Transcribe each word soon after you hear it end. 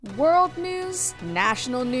World news,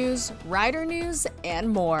 national news, rider news, and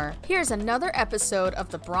more. Here's another episode of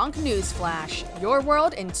the Bronc News Flash, your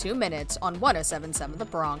world in 2 minutes on 107.7 The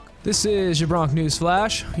Bronc. This is your Bronc News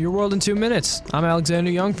Flash, your world in 2 minutes. I'm Alexander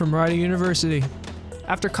Junge from Rider University.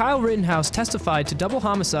 After Kyle Rittenhouse testified to double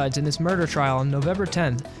homicides in his murder trial on November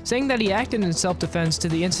 10th, saying that he acted in self-defense to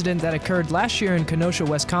the incident that occurred last year in Kenosha,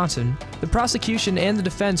 Wisconsin, the prosecution and the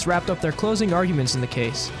defense wrapped up their closing arguments in the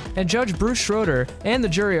case, and Judge Bruce Schroeder and the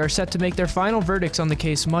jury are set to make their final verdicts on the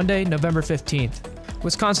case Monday, November 15th.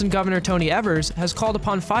 Wisconsin Governor Tony Evers has called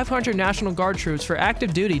upon 500 National Guard troops for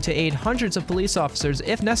active duty to aid hundreds of police officers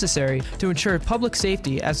if necessary to ensure public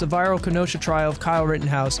safety as the viral Kenosha trial of Kyle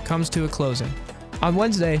Rittenhouse comes to a closing. On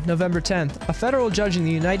Wednesday, November 10th, a federal judge in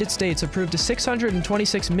the United States approved a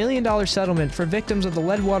 $626 million settlement for victims of the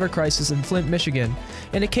lead water crisis in Flint, Michigan,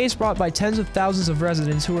 in a case brought by tens of thousands of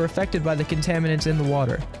residents who were affected by the contaminants in the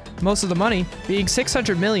water. Most of the money, being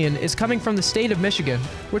 $600 million, is coming from the state of Michigan,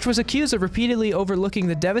 which was accused of repeatedly overlooking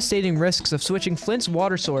the devastating risks of switching Flint's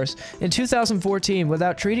water source in 2014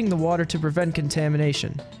 without treating the water to prevent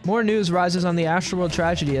contamination. More news rises on the Astroworld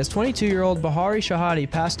tragedy as 22-year-old Bahari Shahadi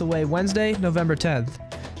passed away Wednesday, November 10th.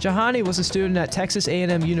 Jahani was a student at Texas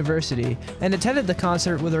A&M University and attended the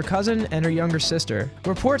concert with her cousin and her younger sister.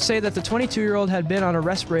 Reports say that the 22-year-old had been on a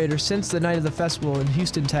respirator since the night of the festival in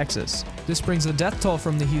Houston, Texas. This brings the death toll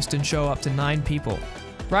from the Houston show up to 9 people.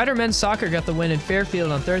 Rider men's soccer got the win in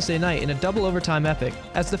Fairfield on Thursday night in a double overtime epic,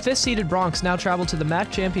 as the 5th-seeded Broncs now travel to the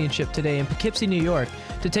MAC championship today in Poughkeepsie, New York,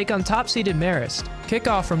 to take on top-seeded Marist.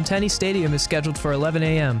 Kickoff from Tenney Stadium is scheduled for 11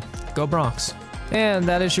 a.m. Go Broncs! And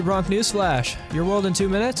that is your Bronc News Flash. Your world in 2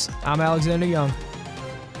 minutes. I'm Alexander Junge.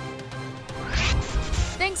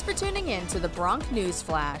 Thanks for tuning in to the Bronc News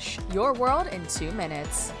Flash, your world in 2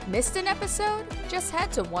 minutes. Missed an episode? Just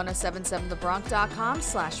head to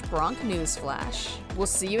 1077thebronc.com/Bronc News Flash. We'll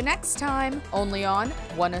see you next time, only on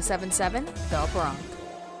 1077 The Bronc.